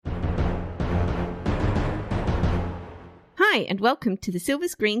Hi, and welcome to the Silver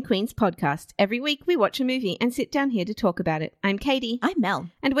Screen Queens podcast. Every week we watch a movie and sit down here to talk about it. I'm Katie. I'm Mel.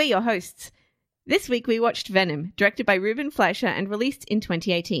 And we're your hosts. This week we watched Venom, directed by Ruben Fleischer and released in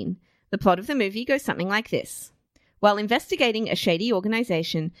 2018. The plot of the movie goes something like this. While investigating a shady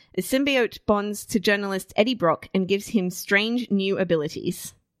organization, a symbiote bonds to journalist Eddie Brock and gives him strange new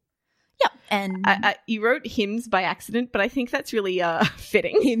abilities. Yep, and you wrote hymns by accident, but I think that's really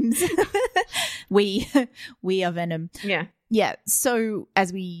fitting. hymns. we are Venom. Yeah. Yeah, so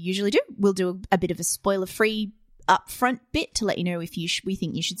as we usually do, we'll do a bit of a spoiler-free upfront bit to let you know if we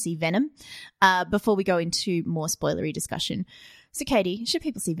think you should see Venom before we go into more spoilery discussion. So, Katie, should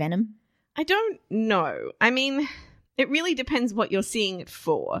people see Venom? I don't know. I mean, it really depends what you're seeing it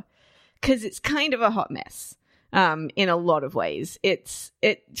for, because it's kind of a hot mess. In a lot of ways.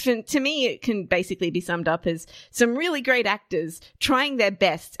 To me, it can basically be summed up as some really great actors trying their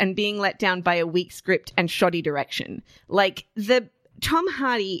best and being let down by a weak script and shoddy direction. Like, Tom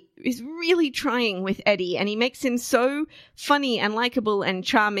Hardy is really trying with Eddie, and he makes him so funny and likable and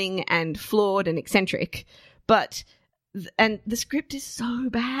charming and flawed and eccentric. And the script is so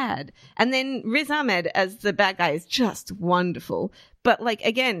bad. And then Riz Ahmed as the bad guy is just wonderful. But, like,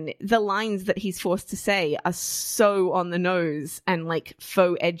 again, the lines that he's forced to say are so on the nose and, like,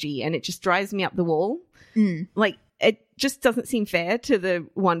 faux edgy, and it just drives me up the wall. Like, it just doesn't seem fair to the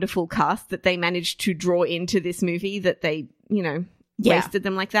wonderful cast that they managed to draw into this movie, that they, wasted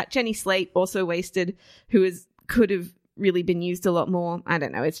them like that. Jenny Slate also wasted, could have really been used a lot more. I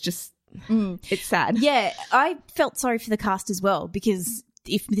don't know. It's just... It's sad. Yeah, I felt sorry for the cast as well, because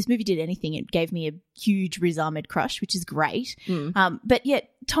if this movie did anything, it gave me a huge Riz Ahmed crush, which is great. But yet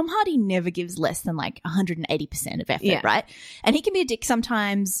Tom Hardy never gives less than like 180% of effort, right? And he can be a dick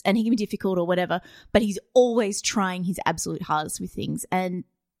sometimes, and he can be difficult or whatever, but he's always trying his absolute hardest with things. And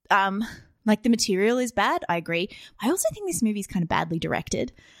like, the material is bad, I agree. I also think this movie is kind of badly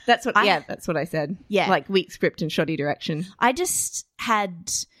directed. That's what I said. Yeah. Like, weak script and shoddy direction. I just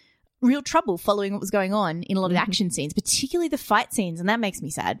had real trouble following what was going on in a lot of action scenes, particularly the fight scenes. And that makes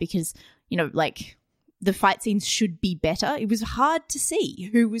me sad because, like, the fight scenes should be better. It was hard to see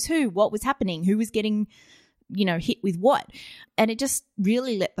who was who, what was happening, who was getting, hit with what. And it just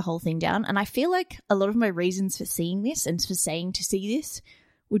really let the whole thing down. And I feel like a lot of my reasons for seeing this and for saying to see this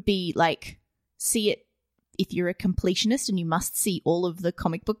would be like, see it if you're a completionist and you must see all of the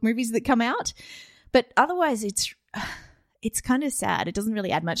comic book movies that come out. But otherwise, it's kind of sad. It doesn't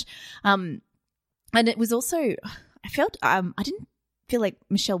really add much. And it was also, I felt, I didn't feel like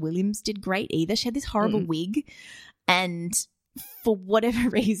Michelle Williams did great either. She had this horrible wig, and for whatever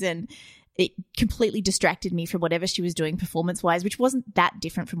reason, it completely distracted me from whatever she was doing performance-wise, which wasn't that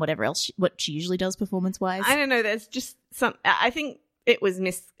different from what she usually does performance-wise. I don't know. There's just I think it was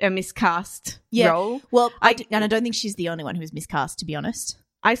a miscast role. Well, and I don't think she's the only one who was miscast, to be honest.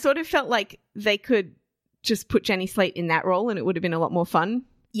 I sort of felt like they could just put Jenny Slate in that role and it would have been a lot more fun.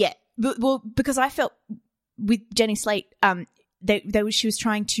 Yeah. Well, because I felt with Jenny Slate, she was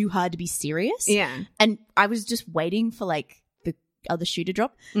trying too hard to be serious. Yeah. And I was just waiting for, like, the other shoe to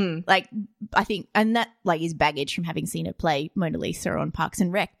drop. Like, I think, and that, like, is baggage from having seen her play Mona Lisa on Parks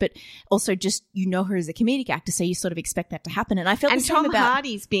and Rec, but also just, her as a comedic actor, so you sort of expect that to happen. And I felt the same Tom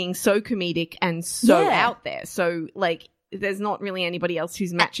Hardy's being so comedic and so out there. So, like, there's not really anybody else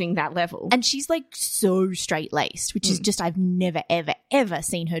who's matching that level. And she's, like, so straight-laced, which is just I've never, ever, ever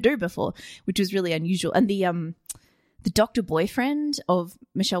seen her do before, which was really unusual. And the doctor boyfriend of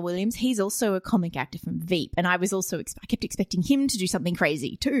Michelle Williams, he's also a comic actor from Veep. And I was also I kept expecting him to do something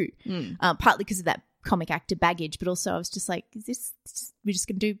crazy too, partly because of that comic actor baggage, but also I was just like, we're just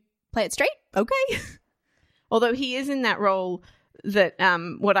going to play it straight? Okay. Although he is in that role that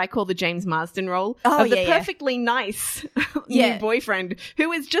what I call the James Marsden role of the perfectly nice new boyfriend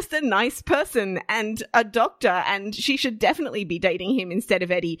who is just a nice person and a doctor, and she should definitely be dating him instead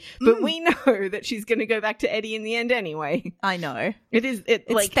of Eddie. But we know that she's going to go back to Eddie in the end anyway. I know.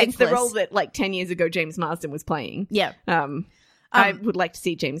 It's the role that, like, 10 years ago James Marsden was playing. Yeah. I would like to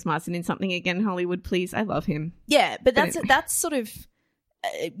see James Marsden in something again, Hollywood, please. I love him. Yeah, but that's sort of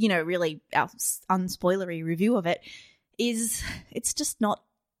really our unspoilery review of it. It's just not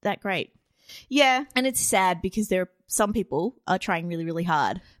that great. Yeah. And it's sad because there are some people are trying really, really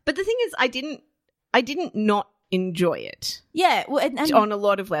hard. But the thing is, I didn't not enjoy it. Yeah. Well, and on a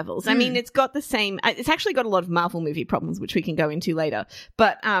lot of levels. I mean, it's actually got a lot of Marvel movie problems, which we can go into later.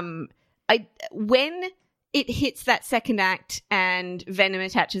 But when it hits that second act and Venom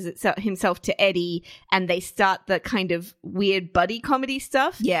attaches himself to Eddie and they start the kind of weird buddy comedy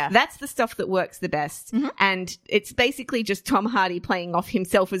stuff. Yeah. That's the stuff that works the best. Mm-hmm. And it's basically just Tom Hardy playing off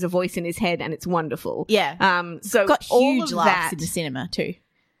himself as a voice in his head, and it's wonderful. Yeah. So got all huge of laughs that in the cinema too.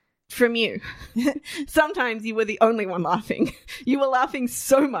 from you. Sometimes you were the only one laughing. You were laughing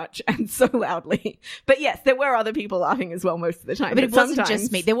so much and so loudly. But yes, there were other people laughing as well most of the time. But it wasn't sometimes-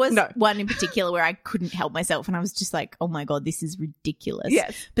 just me. There was No. one in particular where I couldn't help myself and I was just like, oh my God, this is ridiculous.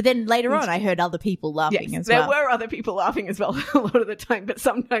 Yes. But then later on I heard other people laughing Yes, as there well. were other people laughing as well a lot of the time, but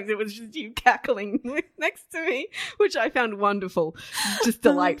sometimes it was just you cackling next to me, which I found wonderful, just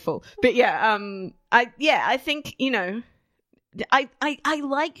delightful. But yeah, I think, you know, I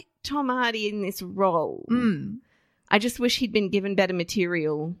like Tom Hardy in this role. I just wish he'd been given better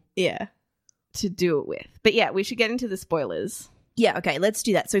material Yeah. to do it with. But yeah, we should get into the spoilers. Yeah, okay, let's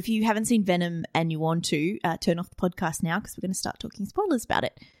do that. So if you haven't seen Venom and you want to, turn off the podcast now because we're going to start talking spoilers about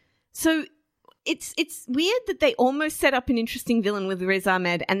it. So it's weird that they almost set up an interesting villain with Riz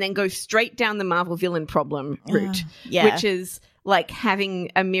Ahmed and then go straight down the Marvel villain problem route, yeah. which is like having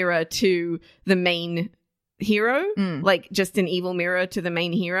a mirror to the main hero, like just an evil mirror to the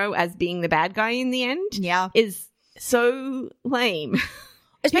main hero as being the bad guy in the end, Yeah. is so lame.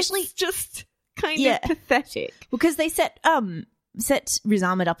 Especially It's just kind Yeah. of pathetic. because they set Riz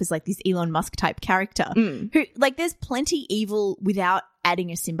Ahmed up as like this Elon Musk type character who, like, there's plenty evil without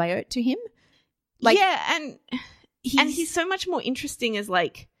adding a symbiote to him. Like, yeah, and he's so much more interesting as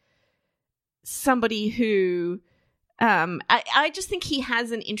like somebody who I just think he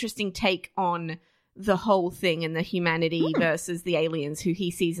has an interesting take on the whole thing and the humanity versus the aliens who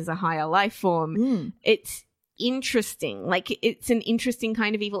he sees as a higher life form. It's interesting. Like, it's an interesting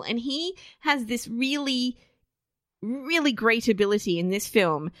kind of evil. And he has this really, really great ability in this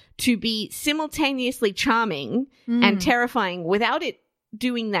film to be simultaneously charming and terrifying without it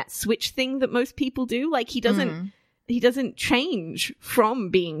doing that switch thing that most people do. Like, he doesn't change from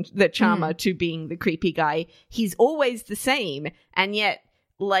being the charmer to being the creepy guy. He's always the same. And yet,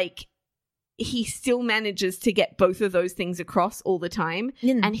 like, he still manages to get both of those things across all the time.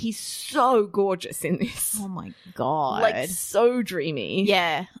 And he's so gorgeous in this. Oh my God. Like, so dreamy.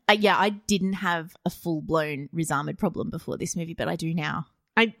 Yeah. I didn't have a full-blown Riz Ahmed problem before this movie, but I do now.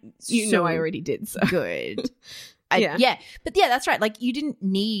 I already did. So Good. Yeah. But yeah, that's right. Like, you didn't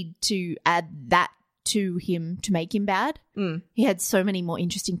need to add that to him to make him bad. He had so many more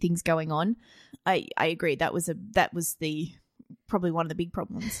interesting things going on. I agree. That was probably one of the big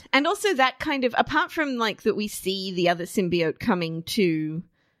problems. And also that kind of, apart from like that we see the other symbiote coming to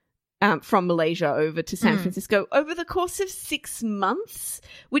from Malaysia over to San Francisco over the course of 6 months,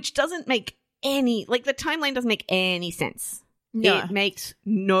 which doesn't make any, like, the timeline doesn't make any sense. No. It makes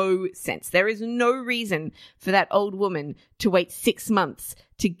no sense. There is no reason for that old woman to wait 6 months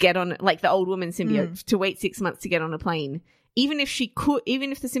to get on, like the old woman symbiote, to wait 6 months to get on a plane. Even if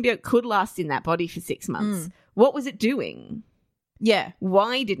the symbiote could last in that body for 6 months, what was it doing? Yeah.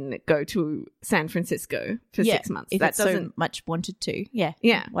 Why didn't it go to San Francisco for 6 months? If That it so much wanted to. Yeah.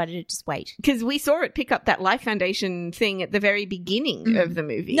 Yeah. Why did it just wait? Because we saw it pick up that Life Foundation thing at the very beginning of the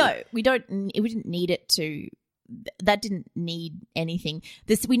movie. No, we didn't need it to. That didn't need anything.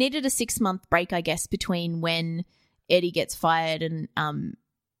 We needed a 6-month break, I guess, between when Eddie gets fired and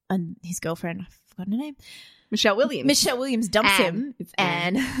his girlfriend, I've forgotten her name, Michelle Williams dumps Anne. him. It's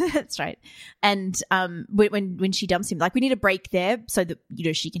and that's right. And when she dumps him, like, we need a break there so that, you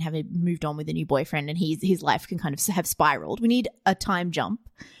know, she can have moved on with a new boyfriend and his life can kind of have spiraled. We need a time jump.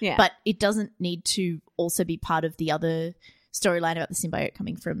 Yeah. But it doesn't need to also be part of the other storyline about the symbiote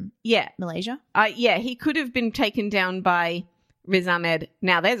coming from Malaysia. He could have been taken down by Riz Ahmed.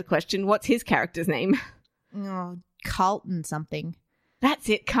 Now there's a question. What's his character's name? Oh, Carlton something. That's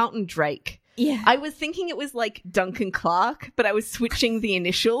it. Carlton Drake. Yeah. I was thinking it was like Duncan Clark, but I was switching the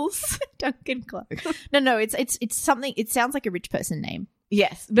initials. Duncan Clark. No, it's something. It sounds like a rich person name.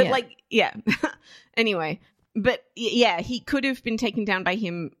 Yes, but anyway, but yeah, he could have been taken down by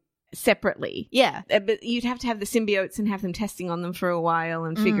him separately. Yeah. But you'd have to have the symbiotes and have them testing on them for a while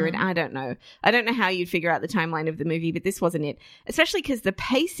and figure it. I don't know how you'd figure out the timeline of the movie, but this wasn't it. Especially because the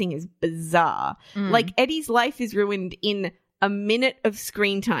pacing is bizarre. Like, Eddie's life is ruined in a minute of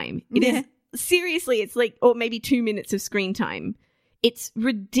screen time. It is seriously, it's like, or maybe 2 minutes of screen time. It's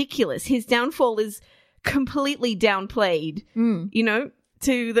ridiculous. His downfall is completely downplayed, you know,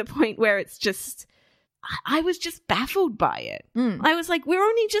 to the point where it's just, I was just baffled by it. I was like, we're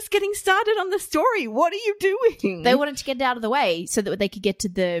only just getting started on the story. What are you doing? They wanted to get it out of the way so that they could get to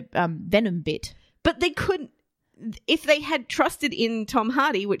the Venom bit. But they couldn't. if they had trusted in Tom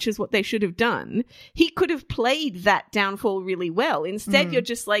Hardy, which is what they should have done, he could have played that downfall really well. Instead, you're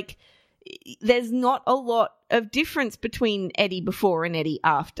just like, there's not a lot of difference between Eddie before and Eddie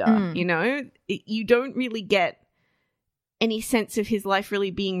after, you know? You don't really get any sense of his life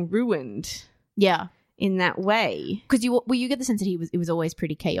really being ruined. Yeah. In that way. Because you get the sense that it was always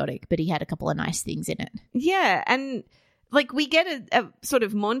pretty chaotic, but he had a couple of nice things in it. Yeah, and like we get a sort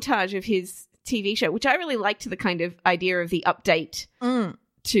of montage of his TV show, which I really liked, the kind of idea of the update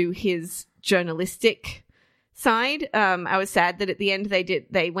to his journalistic side. I was sad that at the end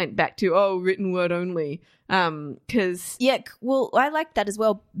they went back to written word only, because I liked that as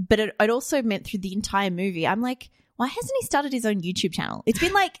well, but it also meant through the entire movie I'm like, why hasn't he started his own YouTube channel? It's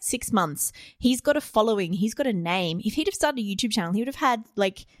been like 6 months. He's got a following. He's got a name. If he'd have started a YouTube channel, he would have had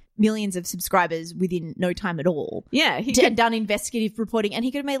like millions of subscribers within no time at all. Yeah. And done investigative reporting, and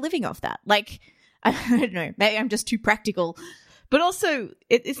he could have made a living off that. Like, I don't know. Maybe I'm just too practical. But also,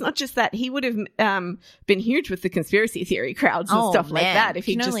 it's not just that. He would have been huge with the conspiracy theory crowds and stuff like that if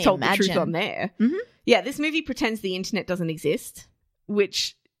he just told the truth on there. Mm-hmm. Yeah, this movie pretends the internet doesn't exist,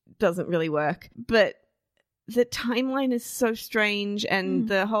 which doesn't really work. But the timeline is so strange, and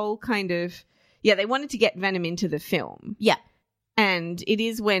the whole kind of... Yeah, they wanted to get Venom into the film. Yeah. And it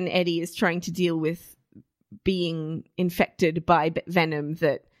is when Eddie is trying to deal with being infected by Venom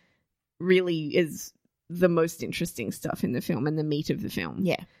that really is the most interesting stuff in the film and the meat of the film.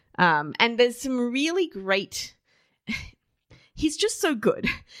 Yeah. And there's some really great... He's just so good.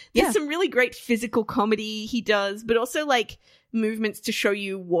 There's some really great physical comedy he does, but also like movements to show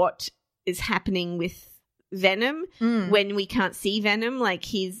you what is happening with Venom when we can't see Venom. Like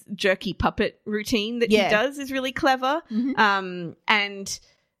his jerky puppet routine that he does is really clever. Mm-hmm. And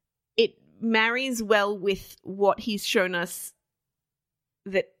it marries well with what he's shown us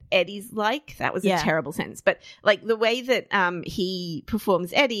that Eddie's like. That was a terrible sentence, but like the way that he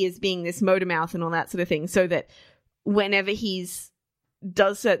performs Eddie as being this motor mouth and all that sort of thing, so that whenever he's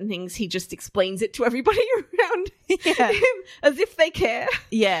does certain things, he just explains it to everybody around him as if they care.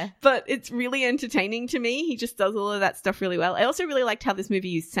 Yeah. But it's really entertaining to me. He just does all of that stuff really well. I also really liked how this movie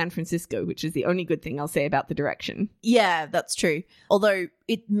used San Francisco, which is the only good thing I'll say about the direction. Yeah, that's true. Although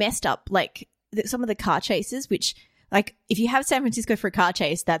it messed up like some of the car chases, which like if you have San Francisco for a car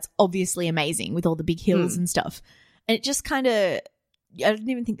chase, that's obviously amazing with all the big hills and stuff. And it just kind of... I didn't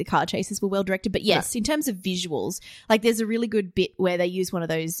even think the car chases were well directed, but yes, in terms of visuals, like there's a really good bit where they use one of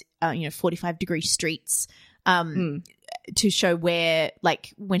those, 45-degree streets to show where,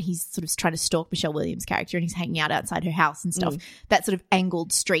 like, when he's sort of trying to stalk Michelle Williams' character and he's hanging out outside her house and stuff. That sort of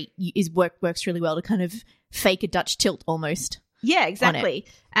angled street works really well to kind of fake a Dutch tilt almost. Yeah, exactly.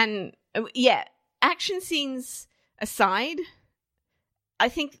 And action scenes aside, I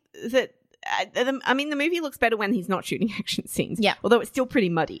think that. I mean, the movie looks better when he's not shooting action scenes. Yeah. Although it's still pretty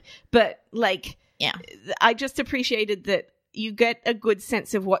muddy. But, like, I just appreciated that you get a good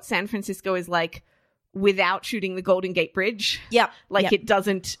sense of what San Francisco is like without shooting the Golden Gate Bridge. Yeah. Like, it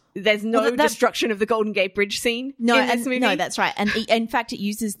doesn't... There's no destruction of the Golden Gate Bridge scene in this movie. No, that's right. And in fact, it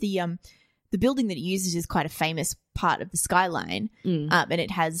uses the building that it uses is quite a famous part of the skyline, and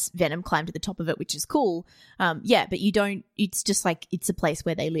it has Venom climb to the top of it, which is cool. But you don't. It's just like it's a place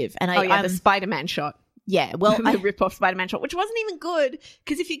where they live. And the Spider-Man shot. Yeah, well, the rip-off Spider-Man shot, which wasn't even good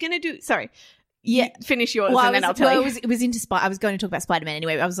because if you're gonna do, finish yours and then I'll tell you. It was into I was going to talk about Spider-Man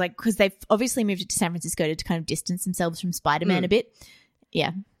anyway. I was like, because they've obviously moved it to San Francisco to kind of distance themselves from Spider-Man a bit.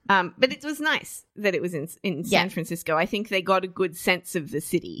 Yeah. But it was nice that it was in San Francisco. I think they got a good sense of the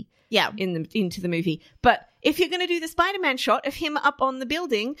city. Yeah. Into the movie. But if you're going to do the Spider-Man shot of him up on the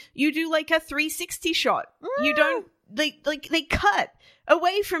building, you do like a 360 shot. You don't they cut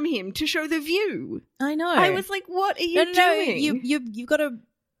away from him to show the view. I know. I was like, what are you doing? You've got to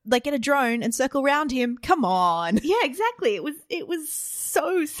like get a drone and circle around him. Come on. Yeah, exactly. It was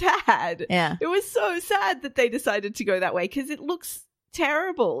so sad. Yeah. It was so sad that they decided to go that way because it looks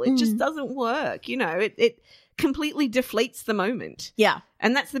terrible. It just doesn't work. It completely deflates the moment. Yeah.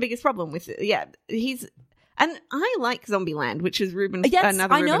 And that's the biggest problem with it. Yeah. And I like Zombieland, which is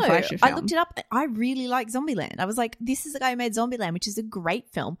another I know. Ruben Fleischer film. I looked it up. I really like Zombieland. I was like, this is the guy who made Zombieland, which is a great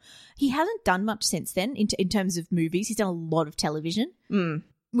film. He hasn't done much since then in terms of movies. He's done a lot of television,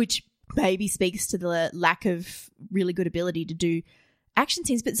 which maybe speaks to the lack of really good ability to do action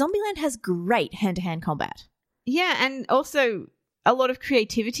scenes. But Zombieland has great hand-to-hand combat. Yeah, and also a lot of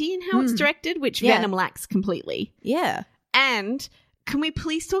creativity in how it's directed, which Venom lacks completely. Yeah. And can we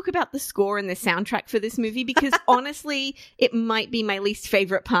please talk about the score and the soundtrack for this movie? Because honestly, it might be my least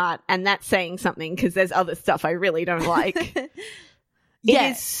favorite part, and that's saying something because there's other stuff I really don't like. It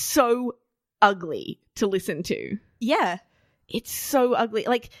is so ugly to listen to. Yeah. It's so ugly.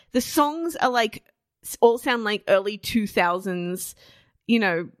 Like, the songs are like, all sound like early 2000s, you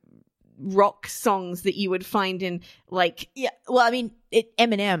know, rock songs that you would find in like... Yeah. Well, I mean,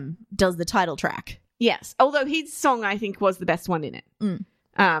 Eminem does the title track. Yes. Although his song, I think, was the best one in it.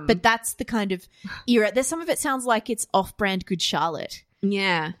 But that's the kind of era. There's some of it sounds like it's off-brand Good Charlotte.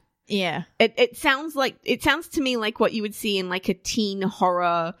 Yeah. Yeah. It sounds to me like what you would see in like a teen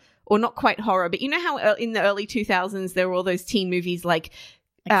horror, or not quite horror, but you know how in the early 2000s there were all those teen movies like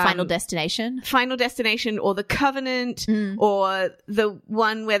Final Destination, or The Covenant, or the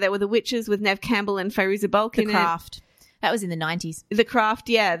one where there were the witches with Nev Campbell and Fairuza Balk in The Craft. That was in the 90s. The Craft,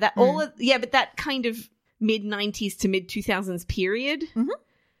 yeah. That but that kind of mid 90s to mid 2000s period.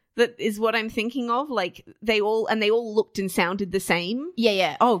 That is what I'm thinking of. Like, they all looked and sounded the same.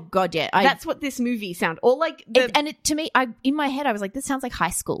 Yeah. Oh God, yeah. That's what this movie sounded. Or like, to me, in my head, I was like, this sounds like high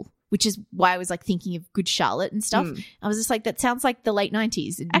school, which is why I was like thinking of Good Charlotte and stuff. I was just like, that sounds like the late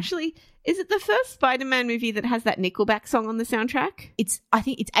 90s. Actually, is it the first Spider-Man movie that has that Nickelback song on the soundtrack? I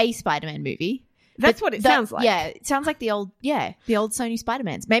think it's a Spider-Man movie. That's what it sounds like. Yeah, it sounds like the old Sony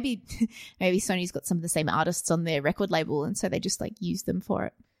Spider-Mans. Maybe Sony's got some of the same artists on their record label, and so they just like use them for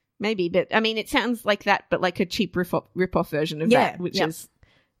it. Maybe, but I mean, it sounds like that, but like a cheap rip-off version of that, which is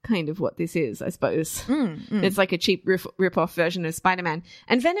kind of what this is, I suppose. It's like a cheap rip-off version of Spider-Man.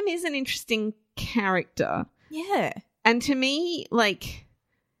 And Venom is an interesting character. Yeah. And to me, like,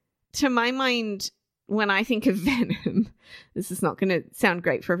 to my mind, when I think of Venom, this is not going to sound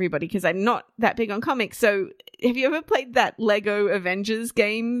great for everybody because I'm not that big on comics. So have you ever played that Lego Avengers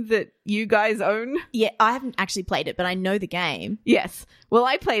game that you guys own? Yeah, I haven't actually played it, but I know the game. Yes. Well,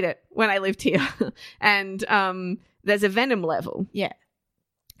 I played it when I lived here. And there's a Venom level. Yeah.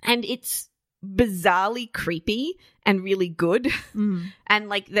 And it's bizarrely creepy and really good. And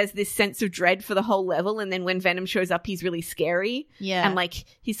like there's this sense of dread for the whole level, and then when Venom shows up he's really scary. Yeah. And like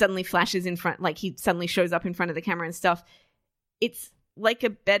he suddenly flashes in front, like he suddenly shows up in front of the camera and stuff. It's like a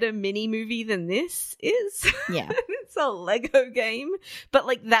better mini movie than this is. Yeah. It's a Lego game, but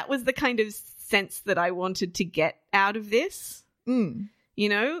like that was the kind of sense that I wanted to get out of this. You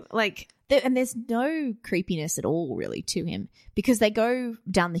know, like and there's no creepiness at all really to him, because they go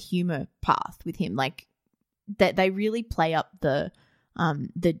down the humor path with him, like that they really play up the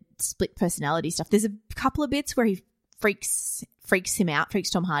split personality stuff. There's a couple of bits where he freaks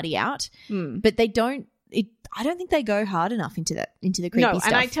Tom Hardy out, but they don't. I don't think they go hard enough into the creepy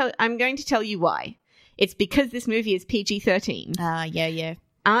stuff. And I'm going to tell you why. It's because this movie is PG-13. Yeah.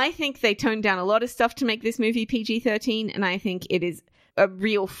 I think they toned down a lot of stuff to make this movie PG-13, and I think it is a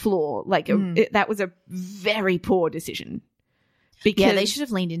real flaw. Like that was a very poor decision. Because they should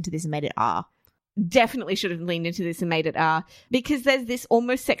have leaned into this and made it R. Definitely should have leaned into this and made it R, because there's this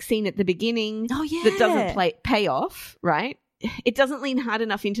almost sex scene at the beginning that doesn't pay off, right? It doesn't lean hard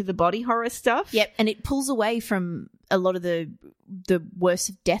enough into the body horror stuff. Yep, and it pulls away from a lot of the worse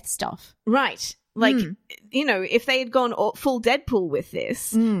of death stuff. Right. Like, you know, if they had gone full Deadpool with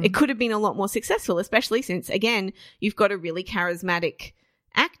this, it could have been a lot more successful, especially since, again, you've got a really charismatic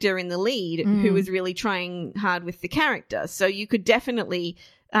actor in the lead who is really trying hard with the character. So you could definitely,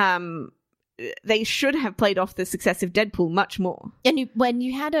 they should have played off the success of Deadpool much more. And when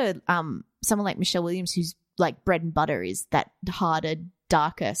you had someone like Michelle Williams, who's like bread and butter is that harder,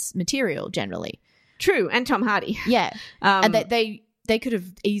 darker material generally. True, and Tom Hardy. Yeah, and they could have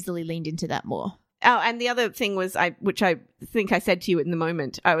easily leaned into that more. Oh, and the other thing was, which I think I said to you in the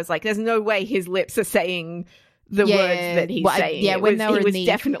moment, I was like, there's no way his lips are saying the words that he's saying. Yeah, when he was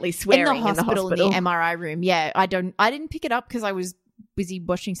definitely swearing in the hospital. In the MRI room. Yeah, I didn't pick it up because I was busy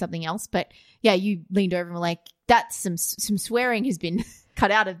watching something else. But yeah, you leaned over and were like, that's some swearing has been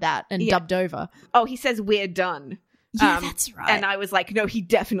cut out of that and dubbed over. Oh, he says, we're done. Yeah, that's right. And I was like, no, he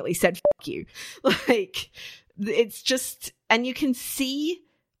definitely said fuck you. Like, it's just, and you can see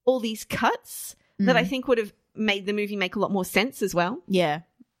all these cuts that I think would have made the movie make a lot more sense as well. Yeah.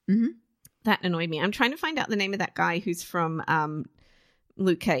 Mm-hmm. That annoyed me. I'm trying to find out the name of that guy who's from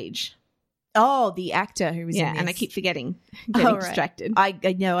Luke Cage. Oh, the actor who was in this. And I keep forgetting. Getting distracted.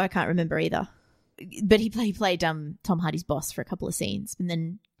 I know, I can't remember either. But he played Tom Hardy's boss for a couple of scenes and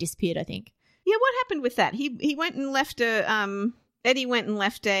then disappeared, I think. Yeah, what happened with that? He went and left Eddie went and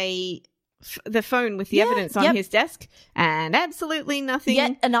left the phone with the evidence on his desk, and absolutely nothing.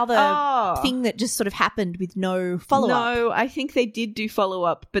 Yet another thing that just sort of happened with no follow-up. No, I think they did do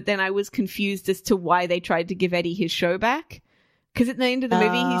follow-up, but then I was confused as to why they tried to give Eddie his show back. Because at the end of the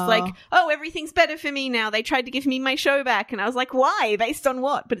movie, he's like, oh, everything's better for me now. They tried to give me my show back. And I was like, why? Based on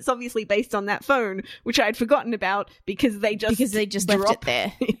what? But it's obviously based on that phone, which I had forgotten about because they just left it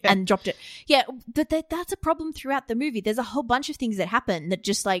there and dropped it. Yeah, but that's a problem throughout the movie. There's a whole bunch of things that happen that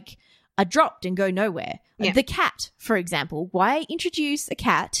just like are dropped and go nowhere. Yeah. The cat, for example. Why introduce a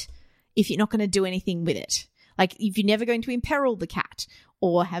cat if you're not going to do anything with it? Like if you're never going to imperil the cat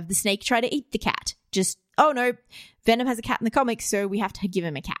or have the snake try to eat the cat. Just, oh no, Venom has a cat in the comics, so we have to give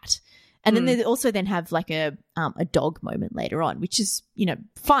him a cat. And then they also then have like a dog moment later on, which is, you know,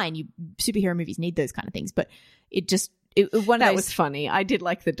 fine. Superhero movies need those kind of things, but it just that was funny. I did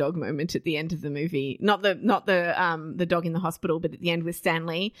like the dog moment at the end of the movie. Not the dog in the hospital, but at the end with Stan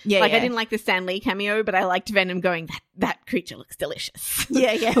Lee. I didn't like the Stan Lee cameo, but I liked Venom going, that creature looks delicious.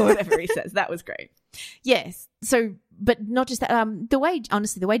 Yeah. Or whatever he says. That was great. Yes. So, but not just that. The way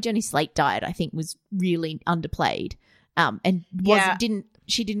Jenny Slate died, I think, was really underplayed.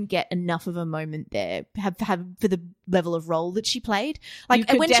 She didn't get enough of a moment there have for the level of role that she played. Like,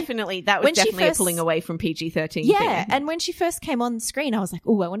 that was definitely a pulling away from PG-13. Yeah, and when she first came on screen, I was like,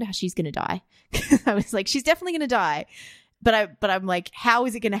 oh, I wonder how she's going to die. I was like, she's definitely going to die, but I'm like, how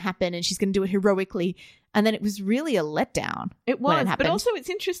is it going to happen? And she's going to do it heroically. And then it was really a letdown. It was, but also it's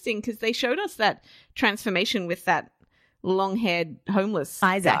interesting because they showed us that transformation with that long-haired homeless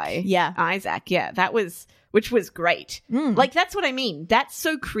guy. Yeah, Isaac. Yeah, which was great. Like, that's what I mean. That's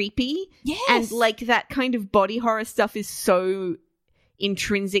so creepy. Yes. And, like, that kind of body horror stuff is so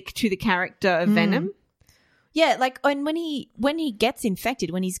intrinsic to the character of Venom. Yeah, like, and when he gets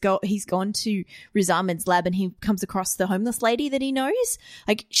infected, when he's gone to Riz Ahmed's lab and he comes across the homeless lady that he knows,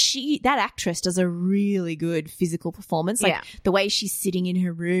 like, that actress does a really good physical performance. Like, the way she's sitting in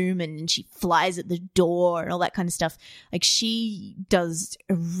her room and she flies at the door and all that kind of stuff. Like, she does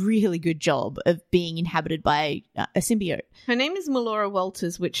a really good job of being inhabited by a symbiote. Her name is Melora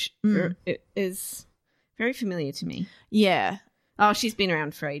Walters, which is very familiar to me. Yeah. Oh, she's been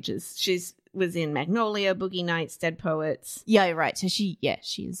around for ages. Was in Magnolia, Boogie Nights, Dead Poets. Yeah, right. So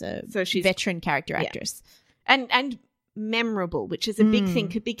she's a veteran character actress. And memorable, which is a big thing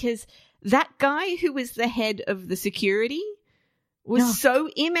because that guy who was the head of the security was so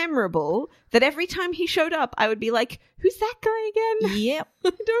immemorable that every time he showed up, I would be like, who's that guy again? Yep.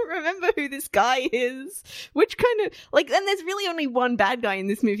 I don't remember who this guy is. Which kind of, like, and there's really only one bad guy in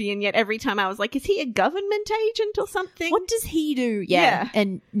this movie, and yet every time I was like, is he a government agent or something? What does he do? Yeah.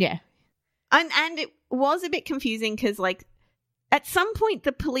 And yeah. And it was a bit confusing because, like, at some point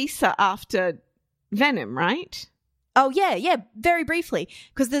the police are after Venom, right? Oh, yeah, very briefly.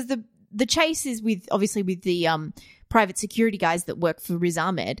 Because there's the chase is with the private security guys that work for Riz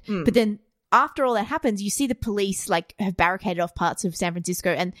Ahmed. But then after all that happens, you see the police, like, have barricaded off parts of San Francisco.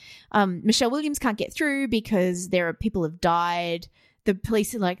 And Michelle Williams can't get through because people have died. The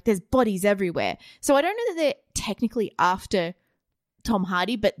police are like, there's bodies everywhere. So I don't know that they're technically after Tom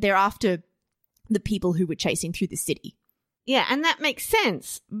Hardy, but they're after the people who were chasing through the city. Yeah, and that makes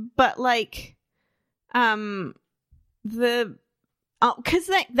sense. But, like, because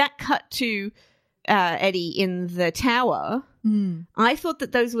that cut to Eddie in the tower, I thought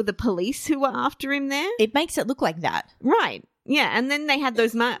that those were the police who were after him there. It makes it look like that. Right. Yeah, and then they had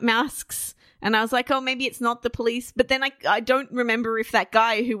those masks, and I was like, oh, maybe it's not the police. But then I don't remember if that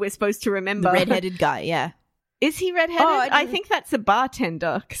guy who we're supposed to remember... The redheaded guy, yeah. Is he redheaded? Oh, I think that's a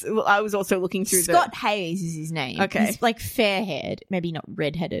bartender. 'Cause I was also looking through Scott Hayes is his name. Okay. He's like fair-haired, maybe not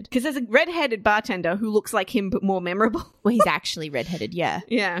redheaded. Because there's a redheaded bartender who looks like him but more memorable. Well, he's actually redheaded, yeah.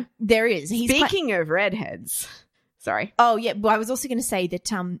 Yeah. There is. Speaking of redheads. Sorry. Oh, yeah. Well, I was also going to say that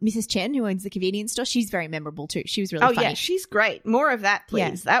Mrs. Chen, who owns the convenience store, she's very memorable too. She was really funny. Oh, yeah. She's great. More of that,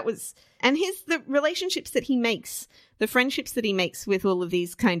 please. Yeah. That was... And the relationships that he makes, the friendships that he makes with all of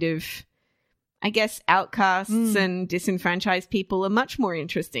these kind of... I guess outcasts and disenfranchised people are much more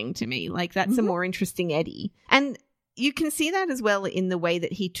interesting to me. Like, that's a more interesting Eddie. And you can see that as well in the way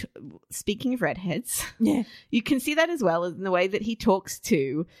that he, speaking of redheads, you can see that as well in the way that he talks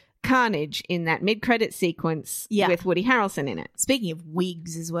to Carnage in that mid-credit sequence with Woody Harrelson in it. Speaking of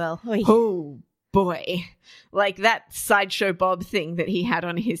wigs as well. Oh, boy. Like, that Sideshow Bob thing that he had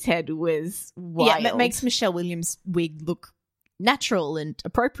on his head was wild. Yeah, it makes Michelle Williams' wig look natural and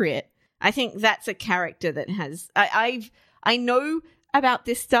appropriate. I think that's a character that has... I know about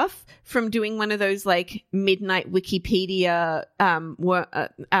this stuff from doing one of those, like, midnight Wikipedia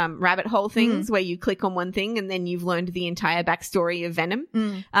rabbit hole things where you click on one thing and then you've learned the entire backstory of Venom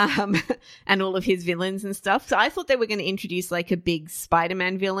and all of his villains and stuff. So I thought they were going to introduce, like, a big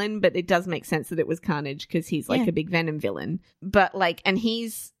Spider-Man villain, but it does make sense that it was Carnage because he's, like, a big Venom villain. But, like, and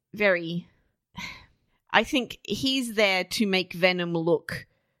he's very... I think he's there to make Venom look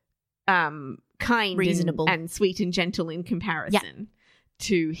kind Reasonable. and sweet and gentle in comparison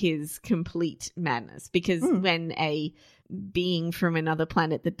to his complete madness. Because when a being from another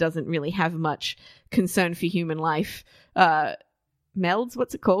planet that doesn't really have much concern for human life melds,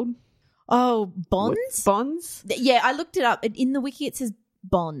 what's it called? Oh, bonds? Bonds? Yeah, I looked it up. In the wiki it says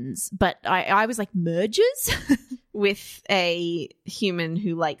bonds, but I was like, merges? With a human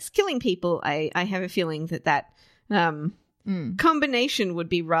who likes killing people, I have a feeling that combination would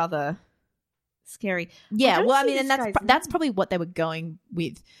be rather scary. Yeah, well, I mean, and that's probably what they were going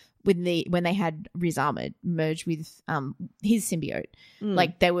with when they had Riz Ahmed merge with his symbiote.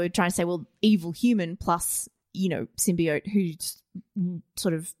 Like, they were trying to say, well, evil human plus, symbiote who's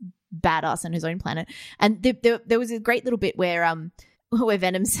sort of badass on his own planet. And there was a great little bit where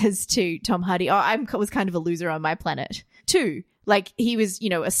Venom says to Tom Hardy, "Oh, I was kind of a loser on my planet too." Like, he was,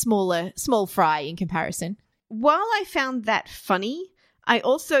 a small fry in comparison. While I found that funny, I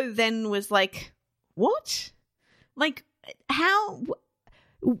also then was like, what? Like, how?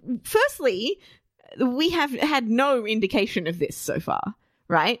 Firstly, we have had no indication of this so far,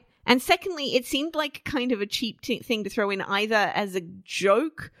 right? And secondly, it seemed like kind of a cheap thing to throw in, either as a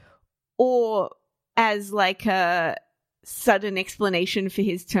joke or as like a sudden explanation for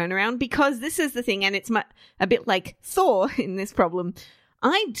his turnaround, because this is the thing, and it's a bit like Thor in this problem.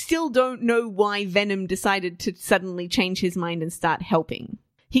 I still don't know why Venom decided to suddenly change his mind and start helping.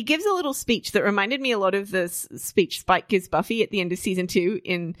 He gives a little speech that reminded me a lot of the speech Spike gives Buffy at the end of season 2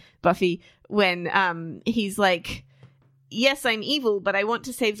 in Buffy, when he's like, yes, I'm evil, but I want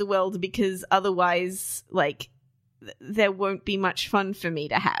to save the world because otherwise, like, there won't be much fun for me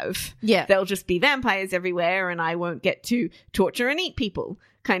to have. Yeah. There'll just be vampires everywhere and I won't get to torture and eat people,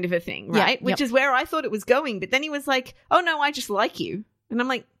 kind of a thing, right? Yeah, Which is where I thought it was going. But then he was like, oh no, I just like you. And I'm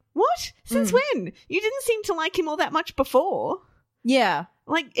like, what? Since when? You didn't seem to like him all that much before. Yeah.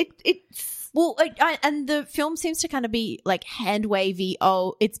 Like, it's... Well, and the film seems to kind of be like hand wavy.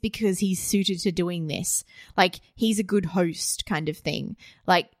 Oh, it's because he's suited to doing this. Like, he's a good host kind of thing.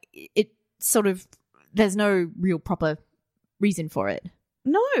 Like, it sort of, there's no real proper reason for it.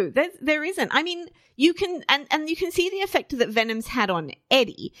 No, there isn't. I mean, you can, and you can see the effect that Venom's had on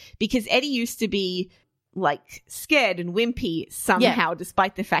Eddie, because Eddie used to be like scared and wimpy somehow,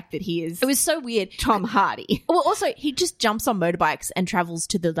 despite the fact that he is. It was so weird. Tom Hardy. Well, also he just jumps on motorbikes and travels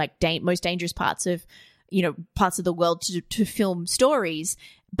to the like most dangerous parts of, parts of the world to film stories,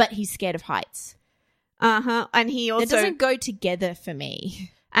 but he's scared of heights. And he also, it doesn't go together for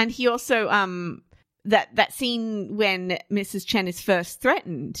me. And he also that scene when Mrs. Chen is first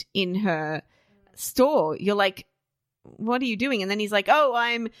threatened in her store, you're like, what are you doing? And then he's like, oh,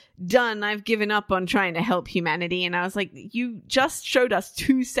 I'm done. I've given up on trying to help humanity. And I was like, you just showed us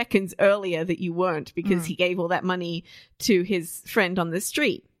 2 seconds earlier that you weren't, because he gave all that money to his friend on the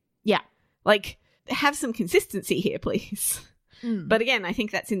street. Yeah. Like, have some consistency here, please. But again, I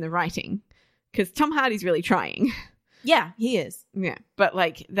think that's in the writing, because Tom Hardy's really trying. Yeah, he is. Yeah. But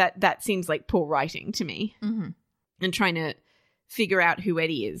like that seems like poor writing to me. And trying to figure out who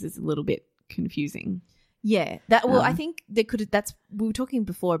Eddie is a little bit confusing. Yeah, I think we were talking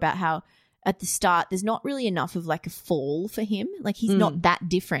before about how at the start there's not really enough of like a fall for him. Like, he's not that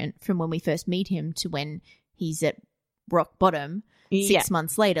different from when we first meet him to when he's at rock bottom 6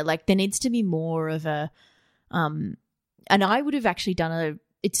 months later. Like, there needs to be more of a and I would have actually done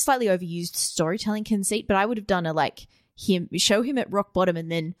it's slightly overused storytelling conceit, but I would have done show him at rock bottom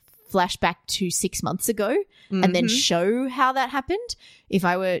and then flash back to 6 months ago and then show how that happened if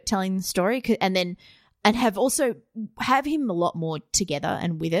I were telling the story, and have him a lot more together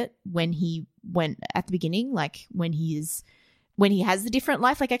and with it when he went at the beginning, like when he has the different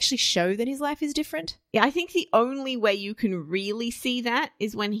life, like actually show that his life is different. Yeah, I think the only way you can really see that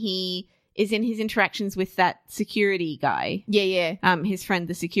is when he is in his interactions with that security guy. Yeah. His friend,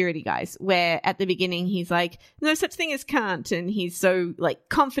 the security guys, where at the beginning he's like, no such thing as can't. And he's so like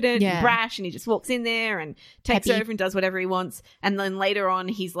confident and brash, and he just walks in there and takes over and does whatever he wants. And then later on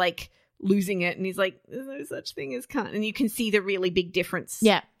he's like losing it and he's like, there's no such thing as can't. And you can see the really big difference.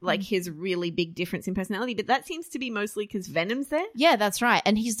 Yeah. Like his really big difference in personality. But that seems to be mostly because Venom's there. Yeah, that's right.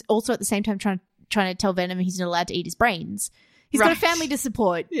 And he's also at the same time trying to tell Venom he's not allowed to eat his brains. He's got a family to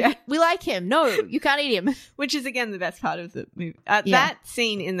support. Yeah. We like him. No, you can't eat him. Which is, again, the best part of the movie. That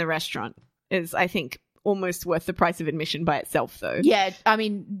scene in the restaurant is, I think, almost worth the price of admission by itself, though. Yeah. I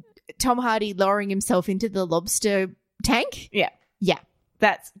mean, Tom Hardy lowering himself into the lobster tank. Yeah. Yeah.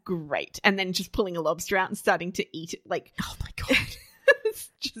 That's great. And then just pulling a lobster out and starting to eat it. Like, oh my God.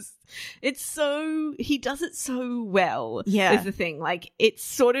 he does it so well. Yeah. Is the thing. Like, it's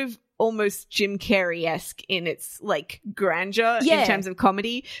sort of almost Jim Carrey-esque in its like grandeur Yeah. in terms of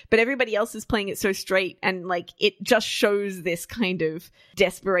comedy, but everybody else is playing it so straight, and like it just shows this kind of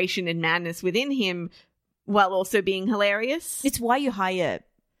desperation and madness within him while also being hilarious. It's why you hire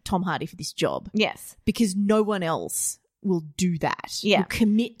Tom Hardy for this job, Yes. because no one else will do that. Yeah. Will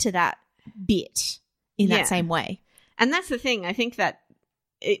commit to that bit in Yeah. that same way. And that's the thing. I think that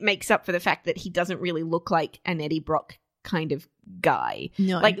it makes up for the fact that he doesn't really look like an Eddie Brock kind of guy.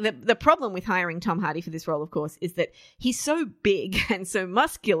 No. Like the problem with hiring Tom Hardy for this role, of course, is that he's so big and so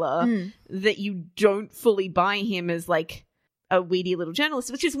muscular that you don't fully buy him as like a weedy little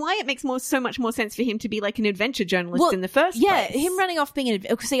journalist, which is why it makes so much more sense for him to be like an adventure journalist in the first place. Him running off being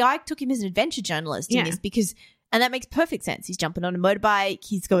see, I took him as an adventure journalist in this because, and that makes perfect sense. He's jumping on a motorbike.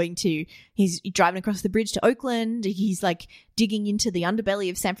 He's driving across the bridge to Oakland. He's like digging into the underbelly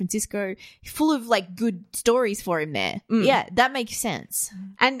of San Francisco, full of like good stories for him there. Yeah, that makes sense.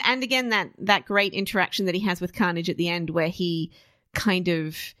 And again, that great interaction that he has with Carnage at the end, where he kind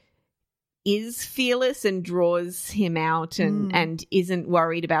of is fearless and draws him out and isn't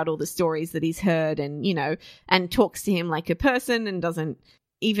worried about all the stories that he's heard, and, you know, and talks to him like a person and doesn't,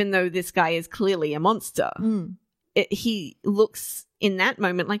 even though this guy is clearly a monster, he looks in that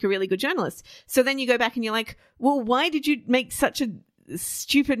moment like a really good journalist. So then you go back and you're like, well, why did you make such a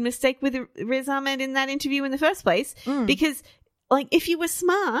stupid mistake with Riz Ahmed in that interview in the first place? Because like if you were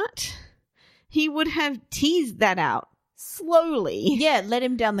smart, he would have teased that out slowly. Yeah, led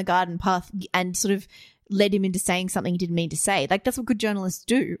him down the garden path and sort of led him into saying something he didn't mean to say. Like, that's what good journalists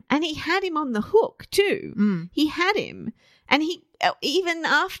do. And he had him on the hook too. He had him. And he, even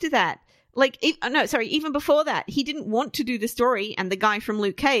after that, even before that, he didn't want to do the story. And the guy from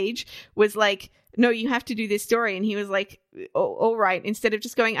Luke Cage was like, no, you have to do this story. And he was like, oh, all right. Instead of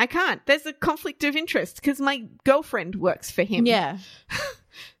just going, I can't. There's a conflict of interest because my girlfriend works for him. Yeah.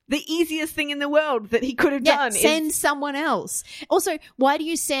 The easiest thing in the world that he could have done send is someone else. Also, why do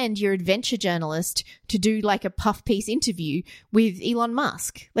you send your adventure journalist to do like a puff piece interview with Elon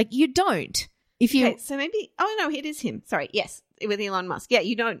Musk? Like, you don't. If you Okay, so maybe, oh no, it is him. Sorry. Yes. With Elon Musk. Yeah,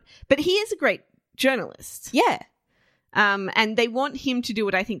 you don't. But he is a great journalist. Yeah. And they want him to do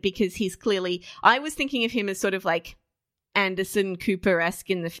it, I think, because he's clearly, I was thinking of him as sort of like Anderson Cooper-esque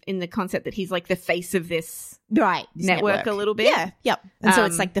in the concept that he's like the face of this this network a little bit. Yeah. Yep. And so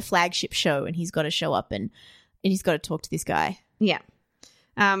it's like the flagship show, and he's got to show up and he's got to talk to this guy. Yeah.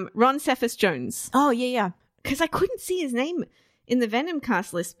 Ron Cephas Jones. Oh, yeah. Because I couldn't see his name in the Venom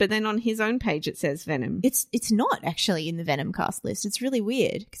cast list, but then on his own page it says Venom. It's not actually in the Venom cast list. It's really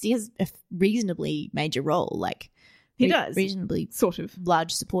weird because he has a reasonably major role, like he does, reasonably sort of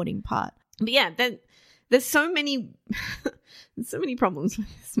large supporting part. But yeah, there's so many problems with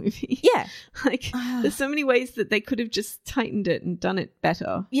this movie. Yeah, like there's so many ways that they could have just tightened it and done it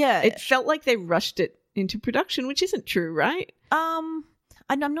better. Yeah, it felt like they rushed it into production, which isn't true, right? I'm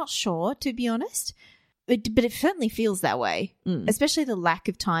not sure, to be honest. But it certainly feels that way, especially the lack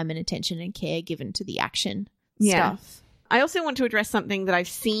of time and attention and care given to the action stuff. I also want to address something that I've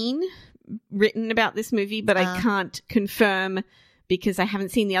seen written about this movie, but I can't confirm because I haven't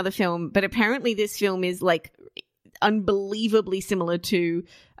seen the other film. But apparently this film is like unbelievably similar to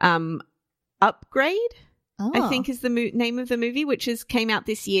Upgrade, I think is the name of the movie, which came out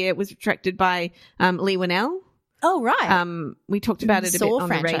this year. It was directed by Leigh Whannell. Oh, right. We talked about it a bit on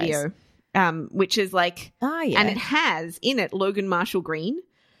the radio. Which is like, and it has in it Logan Marshall Green,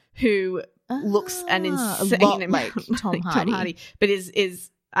 who looks an insane amount like Tom Hardy, but is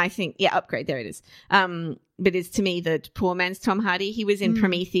I think Upgrade, there it is. But is to me the poor man's Tom Hardy. He was in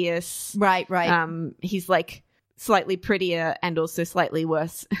Prometheus, right. He's like slightly prettier and also slightly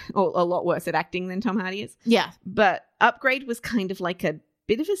worse, or a lot worse at acting than Tom Hardy is. Yeah, but Upgrade was kind of like a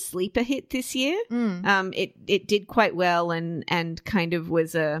bit of a sleeper hit this year. It did quite well and kind of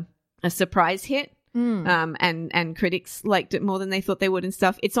was a surprise hit, and critics liked it more than they thought they would and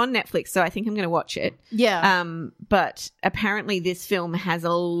stuff. It's on Netflix, so I think I'm going to watch it. Yeah. But apparently this film has a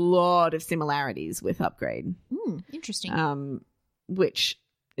lot of similarities with Upgrade. Interesting. Which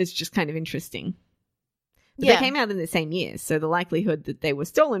is just kind of interesting. But they came out in the same year, so the likelihood that they were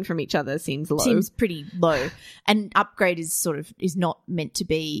stolen from each other seems low. Seems pretty low. And Upgrade is not meant to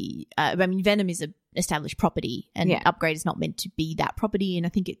be. Venom is an established property, and Upgrade is not meant to be that property. And I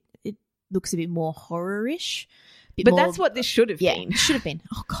think it looks a bit more horror-ish. But that's what this should have been. It should have been.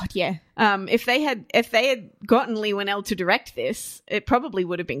 Oh God, yeah. If they had gotten Leigh Whannell to direct this, it probably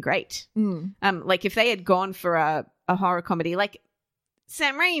would have been great. Like if they had gone for a horror comedy, like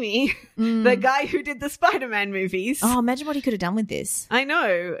Sam Raimi, the guy who did the Spider-Man movies. Oh, imagine what he could have done with this. I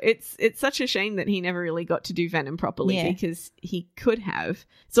know. It's such a shame that he never really got to do Venom properly because he could have.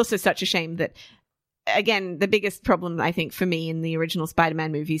 It's also such a shame that, again, the biggest problem I think for me in the original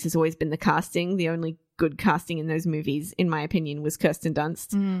Spider-Man movies has always been the casting. The only good casting in those movies, in my opinion, was Kirsten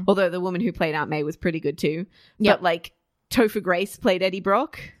Dunst. Although the woman who played Aunt May was pretty good too. Yep. But like Topher Grace played Eddie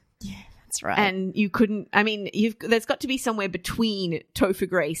Brock. Yeah, that's right. And you couldn't, I mean, there's got to be somewhere between Topher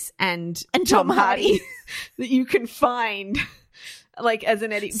Grace and Tom Hardy that you can find, like, as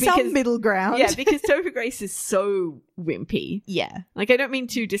an Eddie. Some middle ground. Yeah, because Topher Grace is so wimpy. Yeah. Like, I don't mean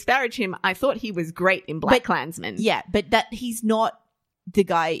to disparage him. I thought he was great in Black Klansman. Yeah, but that he's not the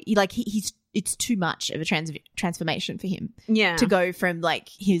guy, like, he's it's too much of a transformation for him. Yeah. To go from, like,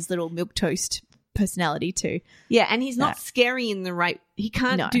 his little milquetoast personality to and he's not scary in the right, he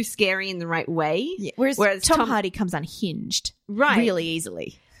can't do scary in the right way. Yeah. Whereas Tom Hardy comes unhinged really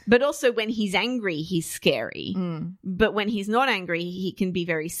easily. But also when he's angry, he's scary. But when he's not angry, he can be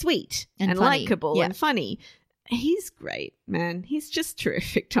very sweet and likable and funny. He's great, man. He's just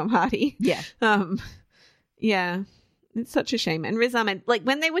terrific, Tom Hardy. Yeah. Yeah. It's such a shame. And Riz Ahmed, like,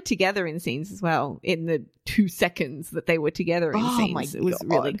 when they were together in scenes as well, in the 2 seconds that they were together in scenes, it was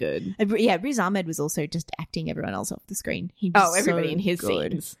really good. Yeah, Riz Ahmed was also just acting everyone else off the screen. He was everybody in his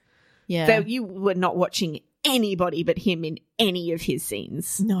scenes. Yeah. So you were not watching anybody but him in any of his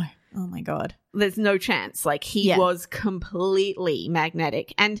scenes. No. Oh, my God. There's no chance. Like, he was completely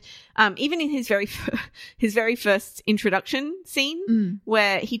magnetic. And even in his very first introduction scene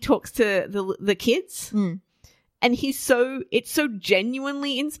where he talks to the kids and it's so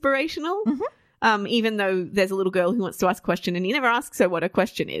genuinely inspirational. Even though there's a little girl who wants to ask a question and he never asks her what her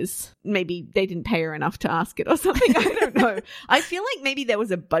question is. Maybe they didn't pay her enough to ask it or something. I don't know. I feel like maybe there was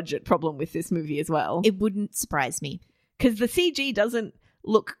a budget problem with this movie as well. It wouldn't surprise me. Because the CG doesn't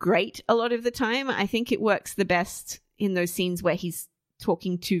look great a lot of the time. I think it works the best in those scenes where he's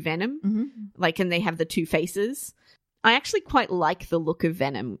talking to Venom, like, and they have the 2 faces. I actually quite like the look of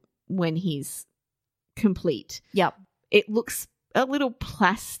Venom when he's complete. Yep. It looks a little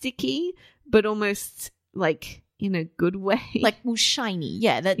plasticky, but almost like in a good way. Like, well, shiny.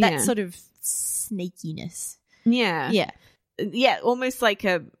 Yeah, that sort of snakiness. Yeah. Yeah. Yeah, almost like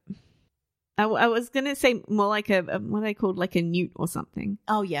I was going to say more like what are they called? Like a newt or something.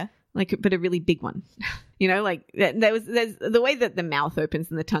 Oh, yeah. Like, but a really big one. You know, like there's the way that the mouth opens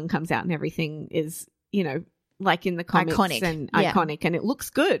and the tongue comes out and everything is, you know, like in the comics iconic and it looks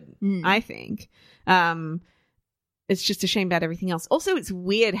good, I think. It's just a shame about everything else. Also, it's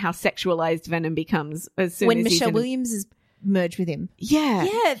weird how sexualized Venom becomes as soon when as Michelle Williams is merged with him. Yeah.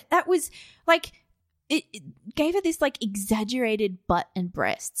 Yeah, that was like it gave her this like exaggerated butt and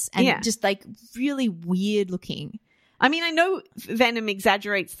breasts and just like really weird looking. I mean, I know Venom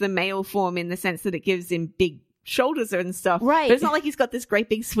exaggerates the male form in the sense that it gives him big shoulders and stuff. Right. But it's not like he's got this great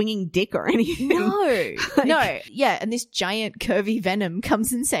big swinging dick or anything. No. No. Yeah. And this giant curvy Venom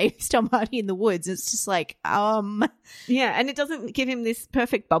comes and saves Tom Hardy in the woods. It's just like, Yeah. And it doesn't give him this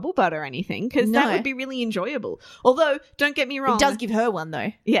perfect bubble butt or anything because that would be really enjoyable. Although, don't get me wrong. It does give her one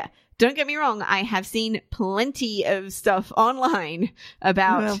though. Yeah. Don't get me wrong. I have seen plenty of stuff online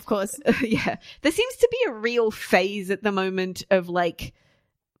about. Well, of course. Yeah. There seems to be a real phase at the moment of like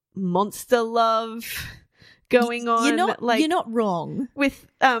monster love going on. You're not wrong. With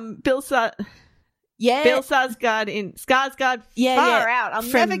Bill Skarsgård in Skarsgård. Far out.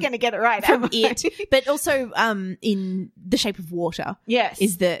 I'm never going to get it right. From It, but also in The Shape of Water. Yes,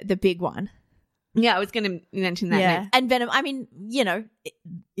 is the big one. Yeah, I was going to mention that. Yeah, and Venom. I mean, you know,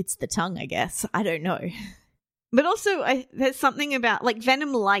 it's the tongue. I guess I don't know. But also, there's something about like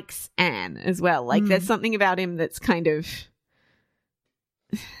Venom likes Anne as well. Like, there's something about him that's kind of.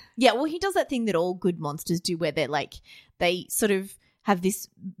 Yeah, well, he does that thing that all good monsters do where they're like, they sort of have this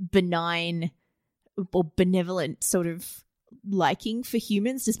benign or benevolent sort of liking for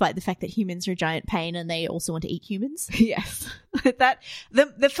humans, despite the fact that humans are a giant pain and they also want to eat humans. Yes.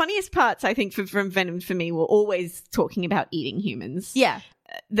 The funniest parts, I think, from Venom for me were always talking about eating humans. Yeah.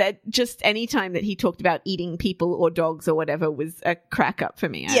 That just any time that he talked about eating people or dogs or whatever was a crack up for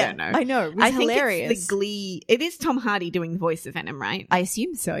me. I don't know. I know. It was hilarious. Think it's the Glee. It is Tom Hardy doing the voice of Venom, right? I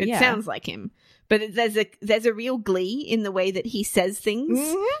assume so. It sounds like him. But there's a real glee in the way that he says things.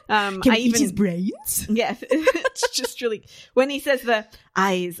 Can I eat his brains? Yeah, it's just really when he says the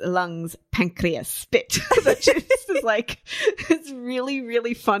eyes, lungs, pancreas, spit. That just is like it's really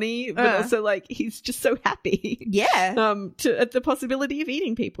really funny, but also like he's just so happy. Yeah. At the possibility of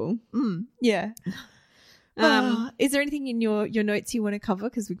eating people. Yeah. Is there anything in your notes you want to cover?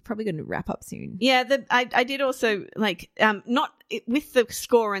 Because we're probably going to wrap up soon. Yeah, I did also with the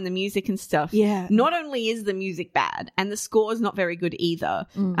score and the music and stuff. Yeah. Not only is the music bad, and the score is not very good either.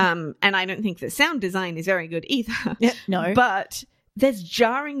 And I don't think the sound design is very good either. Yeah, no. But there's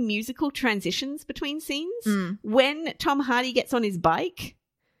jarring musical transitions between scenes. When Tom Hardy gets on his bike.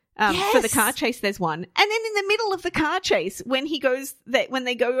 For the car chase, there's one. And then in the middle of the car chase, when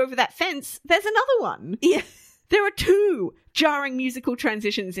they go over that fence, there's another one. Yeah. There are 2 jarring musical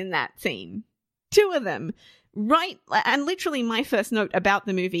transitions in that scene. 2 of them. Right. And literally my first note about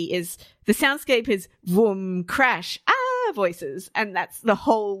the movie is the soundscape is vroom, crash, voices. And that's the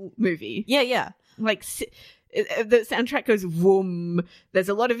whole movie. Yeah, yeah. Like the soundtrack goes vroom. There's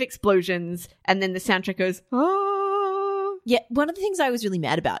a lot of explosions. And then the soundtrack goes, Yeah, one of the things I was really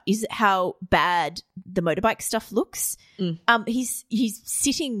mad about is how bad the motorbike stuff looks. He's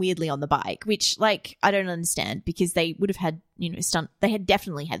sitting weirdly on the bike, which, like, I don't understand, because they would have had, they had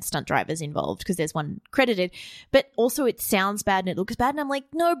definitely had stunt drivers involved because there's one credited, but also it sounds bad and it looks bad, and I'm like,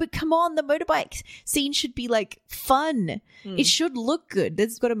 no, but come on, the motorbike scene should be, like, fun. It should look good.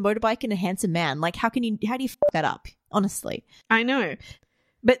 There's got a motorbike and a handsome man. Like, how do you f that up, honestly? I know.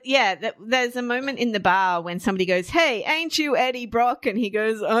 But yeah, there's a moment in the bar when somebody goes, "Hey, ain't you Eddie Brock?" And he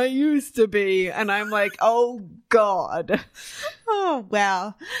goes, "I used to be." And I'm like, "Oh God." Oh,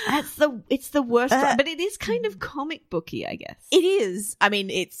 wow. It's the worst. But it is kind of comic booky, I guess. It is. I mean,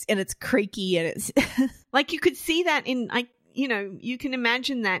 it's creaky and it's like you could see that in you can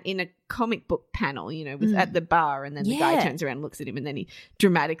imagine that in a comic book panel, with at the bar, and then the guy turns around and looks at him, and then he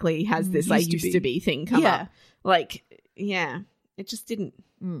dramatically has this "I used to be" thing come up. Like, yeah. It just didn't.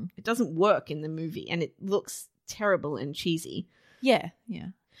 It doesn't work in the movie, and it looks terrible and cheesy. Yeah, yeah.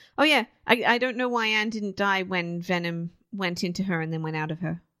 Oh, yeah. I don't know why Anne didn't die when Venom went into her and then went out of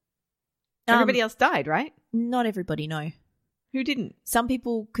her. Everybody else died, right? Not everybody, no. Who didn't? Some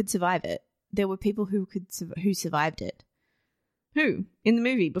people could survive it. There were people who survived it. Who in the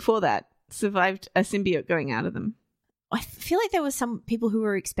movie before that survived a symbiote going out of them? I feel like there were some people who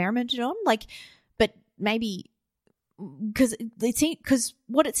were experimented on, but maybe. Because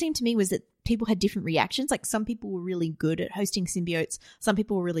what it seemed to me was that people had different reactions. Like, some people were really good at hosting symbiotes. Some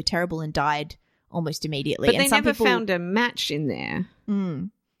people were really terrible and died almost immediately. But they never found a match in there. And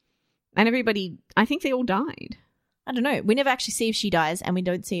everybody, I think they all died. I don't know. We never actually see if she dies, and we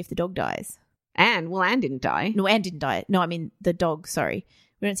don't see if the dog dies. Anne didn't die. No, Anne didn't die. No, I mean the dog, sorry.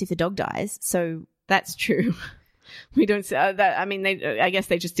 We don't see if the dog dies, so... That's true. We don't see that. I mean, I guess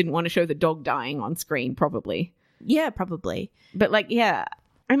they just didn't want to show the dog dying on screen, probably. Yeah, probably. But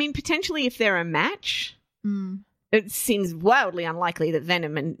I mean, potentially if they're a match, it seems wildly unlikely that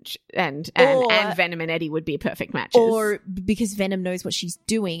Venom and Venom and Eddie would be perfect matches. Or because Venom knows what she's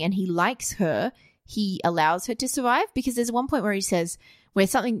doing and he likes her, he allows her to survive. Because there's one point where he says where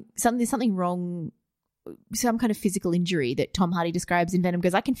there's something wrong, some kind of physical injury that Tom Hardy describes, and Venom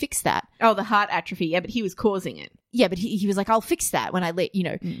goes, "I can fix that." Oh, the heart atrophy. Yeah, but he was causing it. Yeah, but he was like, "I'll fix that when I leave."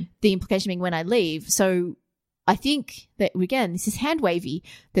 The implication being when I leave. So I think that, again, this is hand wavy,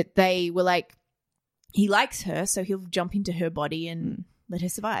 that they were like, he likes her, so he'll jump into her body and let her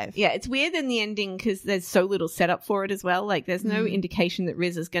survive. Yeah, it's weird in the ending because there's so little setup for it as well. Like, there's no indication that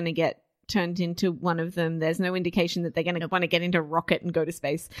Riz is going to get turned into one of them. There's no indication that they're going to want to get into a rocket and go to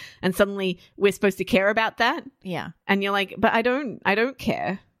space. And suddenly we're supposed to care about that. Yeah. And you're like, but I don't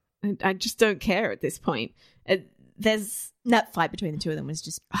care. I just don't care at this point. There's... That fight between the two of them was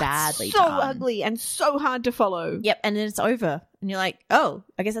just badly so done. ugly and so hard to follow. Yep, and then it's over, and you're like, "Oh,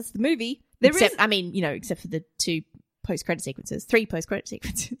 I guess that's the movie." Except for the 2 post-credit sequences, 3 post-credit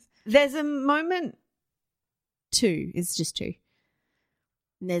sequences. There's a moment. 2 is just 2.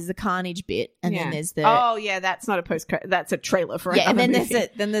 And there's the carnage bit, and then there's the. Oh yeah, that's not a post-credit. That's a trailer for another and then movie.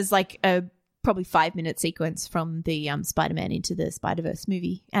 there's like a probably 5-minute sequence from the Spider-Man into the Spider-Verse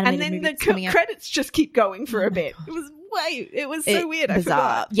movie, and then the credits just keep going for a bit. It was so weird. Bizarre.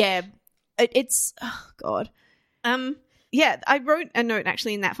 I forgot. Yeah, it's oh god. Yeah, I wrote a note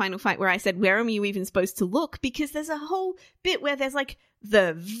actually in that final fight where I said, "Where am you even supposed to look?" Because there's a whole bit where there's like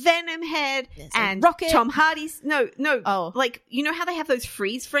the Venom head and Rocket. Tom Hardy's. No. Oh, like, you know how they have those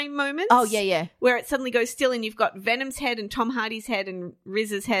freeze frame moments? Oh yeah. Where it suddenly goes still, and you've got Venom's head and Tom Hardy's head and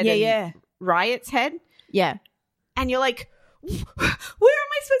Riz's head and Riot's head. Yeah, and you're like, where am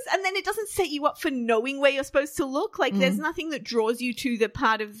I supposed to? And then it doesn't set you up for knowing where you're supposed to look. Like, there's nothing that draws you to the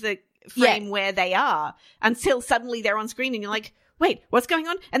part of the frame where they are until suddenly they're on screen and you're like, wait, what's going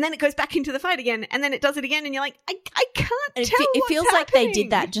on? And then it goes back into the fight again, and then it does it again, and you're like, I can't tell. It feels what's like they happening. did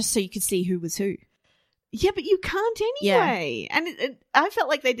that just so you could see who was who. Yeah, but you can't anyway. And I felt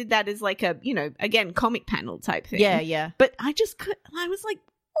like they did that as like a, again, comic panel type thing. Yeah. But I was like,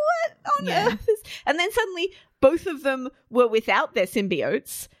 what on earth? And then suddenly both of them were without their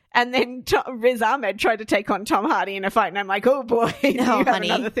symbiotes. And then Riz Ahmed tried to take on Tom Hardy in a fight. And I'm like, oh boy, you have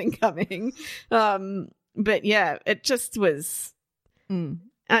another thing coming. But yeah, it just was. One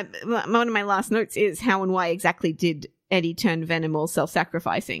of my last notes is how and why exactly did Eddie turn Venom all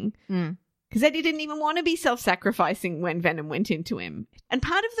self-sacrificing? Because Eddie didn't even want to be self-sacrificing when Venom went into him. And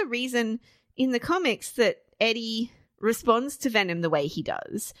part of the reason in the comics that Eddie responds to Venom the way he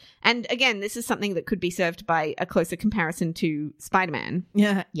does, and again, this is something that could be served by a closer comparison to Spider-Man.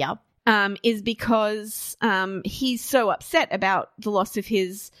 Yeah. Is because he's so upset about the loss of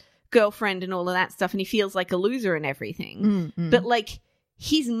his girlfriend and all of that stuff, and he feels like a loser and everything. But like,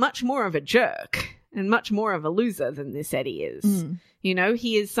 he's much more of a jerk and much more of a loser than this Eddie is.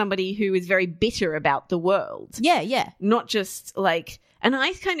 He is somebody who is very bitter about the world. Yeah. Not just like, and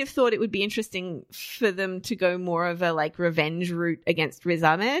I kind of thought it would be interesting for them to go more of a like revenge route against Riz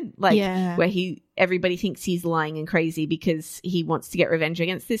Ahmed, where everybody thinks he's lying and crazy because he wants to get revenge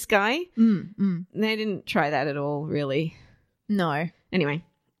against this guy. They didn't try that at all, really. No. Anyway,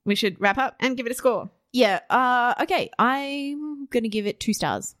 we should wrap up and give it a score. Yeah. Okay. I'm going to give it 2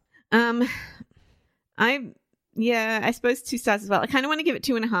 stars. I suppose 2 stars as well. I kind of want to give it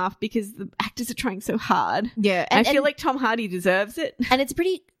 2.5 because the actors are trying so hard. Yeah. And I feel like Tom Hardy deserves it. And it's a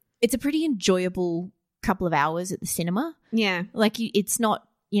pretty enjoyable couple of hours at the cinema. Yeah. Like it's not,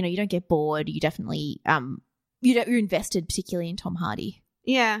 you don't get bored. You definitely, you're invested particularly in Tom Hardy.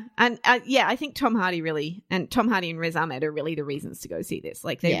 Yeah. And I think Tom Hardy and Riz Ahmed are really the reasons to go see this.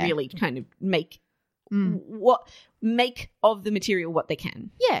 Like they really kind of make of the material what they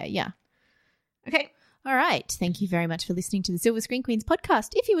can. Yeah. Okay. All right. Thank you very much for listening to the Silver Screen Queens podcast.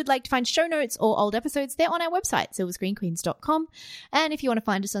 If you would like to find show notes or old episodes, they're on our website, silverscreenqueens.com. And if you want to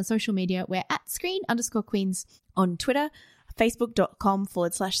find us on social media, we're at @screen_queens on Twitter,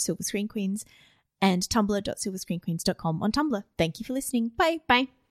 facebook.com/silverscreenqueens, and tumblr.silverscreenqueens.com on Tumblr. Thank you for listening. Bye. Bye.